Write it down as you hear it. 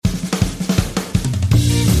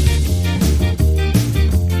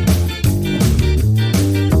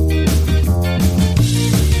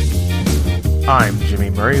I'm Jimmy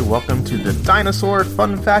Murray. Welcome to the Dinosaur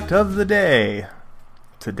Fun Fact of the Day.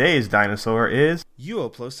 Today's dinosaur is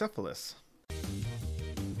Euoplocephalus.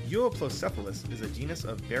 Euoplocephalus is a genus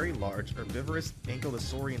of very large herbivorous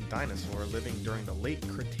ankylosaurian dinosaur living during the late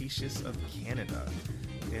Cretaceous of Canada.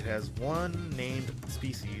 It has one named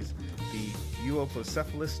species, the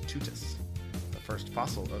Euoplocephalus tutus. The first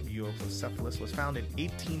fossil of Euoplocephalus was found in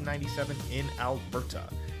 1897 in Alberta.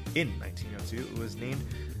 In 1902, it was named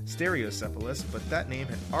Stereocephalus, but that name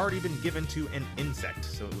had already been given to an insect,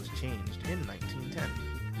 so it was changed in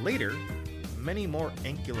 1910. Later, many more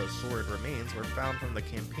ankylosaurid remains were found from the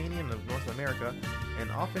Campanian of North America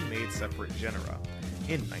and often made separate genera.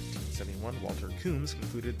 In 1971, Walter Coombs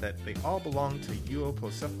concluded that they all belonged to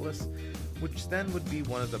Euoplocephalus, which then would be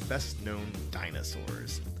one of the best-known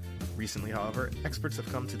dinosaurs. Recently, however, experts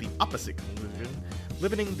have come to the opposite conclusion,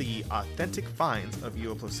 limiting the authentic finds of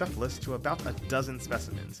Euoplocephalus to about a dozen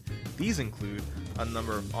specimens. These include a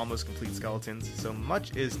number of almost complete skeletons, so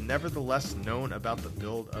much is nevertheless known about the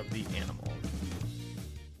build of the animal.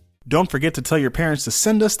 Don't forget to tell your parents to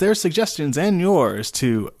send us their suggestions and yours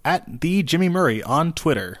to @TheJimmyMurray on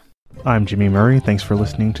Twitter. I'm Jimmy Murray. Thanks for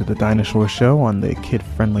listening to The Dinosaur Show on the Kid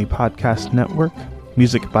Friendly Podcast Network.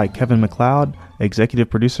 Music by Kevin MacLeod. Executive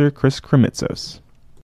producer Chris Kremitzos.